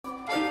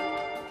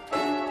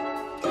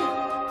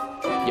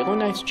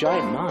Yellowknife's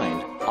Giant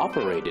Mine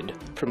operated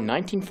from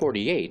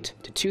 1948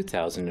 to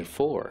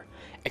 2004,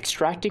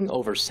 extracting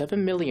over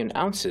 7 million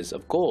ounces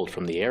of gold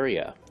from the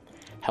area.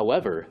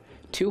 However,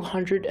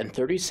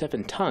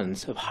 237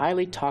 tons of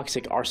highly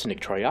toxic arsenic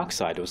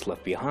trioxide was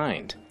left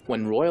behind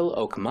when Royal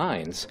Oak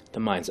Mines, the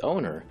mine's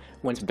owner,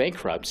 went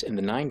bankrupt in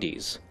the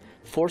 90s,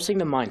 forcing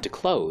the mine to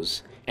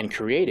close and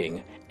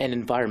creating an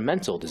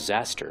environmental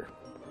disaster.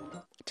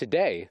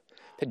 Today,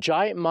 the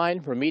Giant Mine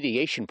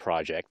Remediation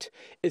Project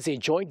is a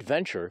joint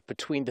venture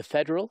between the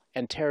federal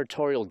and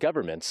territorial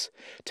governments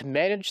to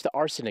manage the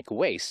arsenic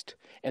waste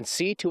and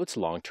see to its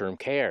long-term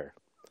care.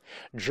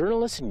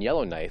 Journalists in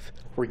Yellowknife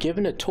were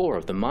given a tour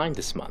of the mine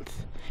this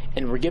month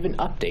and were given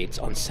updates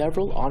on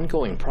several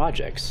ongoing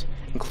projects,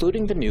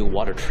 including the new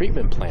water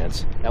treatment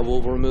plants that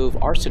will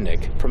remove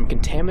arsenic from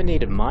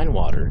contaminated mine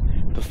water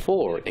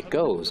before it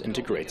goes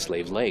into Great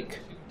Slave Lake.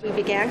 We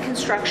began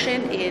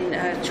construction in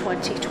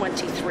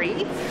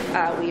 2023.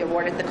 We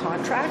awarded the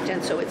contract,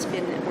 and so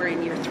we're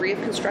in year 3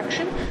 of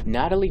construction.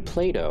 Natalie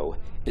Plato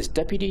is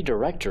Deputy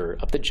Director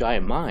of the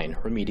Giant Mine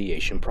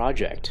Remediation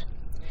Project.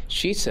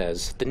 She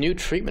says the new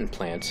treatment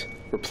plant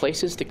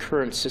replaces the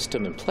current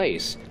system in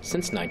place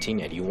since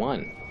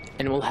 1981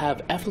 and will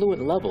have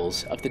effluent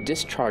levels of the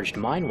discharged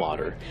mine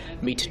water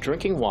meet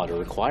drinking water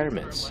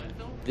requirements.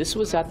 This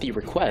was at the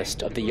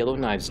request of the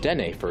Yellowknife's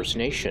Dene First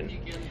Nation,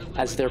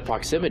 as their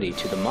proximity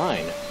to the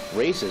mine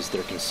raises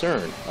their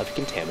concern of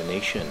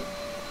contamination.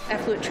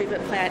 Effluent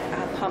treatment plant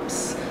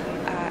pumps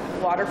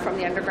water from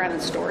the underground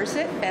and stores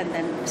it, and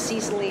then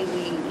seasonally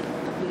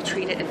we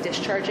treat it and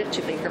discharge it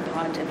to Baker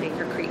Pond and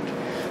Baker Creek.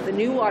 The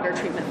new water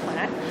treatment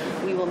plant,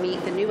 we will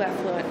meet the new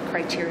effluent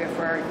criteria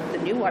for the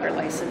new water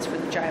license for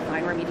the Giant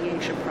Mine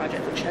Remediation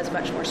Project, which has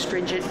much more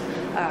stringent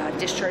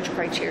discharge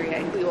criteria.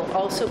 And we will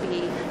also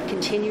be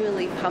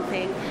continually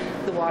pumping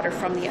the water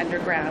from the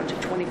underground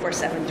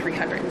 24/7,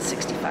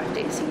 365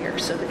 days a year.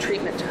 So the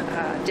treatment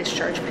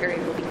discharge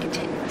period will be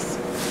continuous.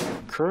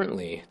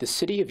 Currently, the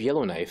city of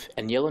Yellowknife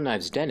and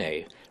Yellowknife's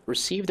Dene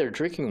receive their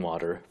drinking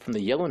water from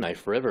the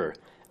Yellowknife River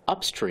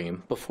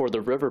upstream before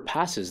the river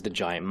passes the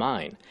Giant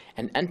Mine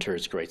and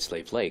enters Great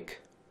Slave Lake.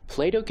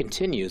 Plato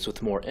continues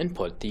with more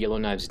input the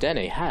Yellowknife's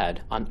Dene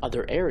had on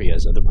other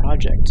areas of the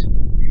project,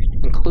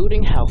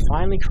 including how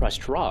finely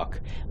crushed rock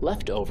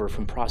left over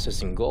from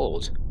processing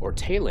gold or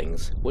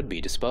tailings would be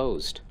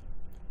disposed.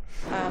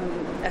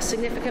 A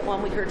significant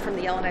one we heard from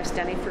the Yellowknife's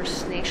Dene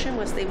First Nation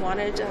was they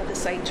wanted the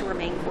site to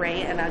remain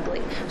gray and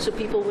ugly, so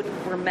people would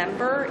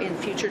remember in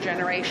future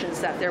generations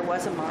that there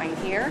was a mine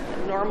here.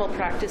 Normal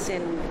practice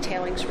in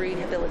tailings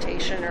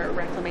rehabilitation or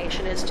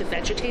reclamation is to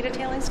vegetate a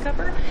tailings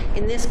cover.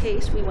 In this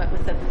case, we went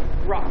with a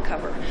rock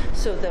cover,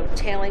 so the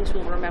tailings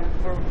will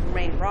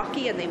remain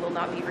rocky and they will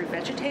not be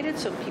revegetated,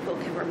 so people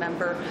can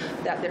remember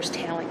that there's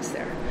tailings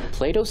there.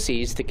 Plato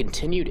sees the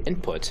continued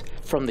input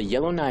from the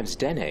Yellowknife's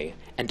Dene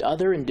and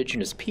other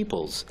indigenous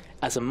peoples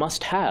as a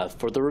must-have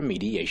for the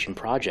remediation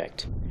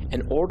project,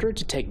 in order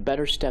to take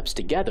better steps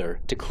together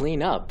to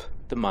clean up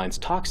the mine's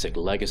toxic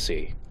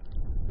legacy.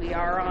 We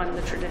are on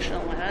the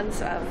traditional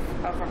lands of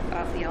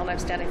the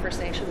Yellowknife's Dene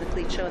First Nation, the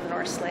Cleacho and the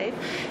North Slave,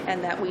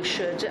 and that we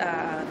should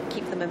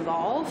keep them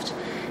involved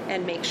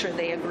and make sure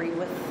they agree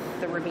with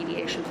the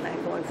remediation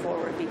plan going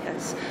forward,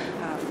 because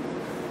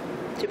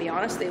to be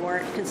honest, they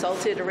weren't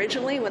consulted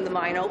originally when the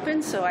mine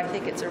opened, so I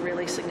think it's a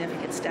really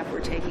significant step we're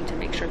taking to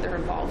make sure they're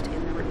involved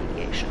in the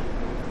remediation.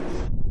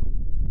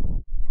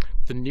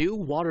 The new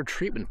water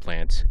treatment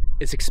plant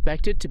is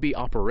expected to be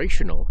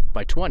operational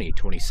by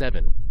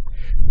 2027,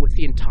 with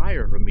the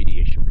entire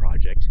remediation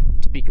project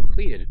to be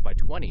completed by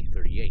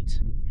 2038,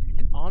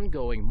 and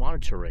ongoing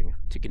monitoring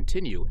to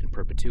continue in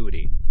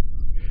perpetuity.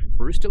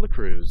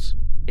 Cruz,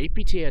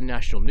 APTN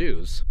National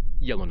News,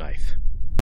 Yellowknife.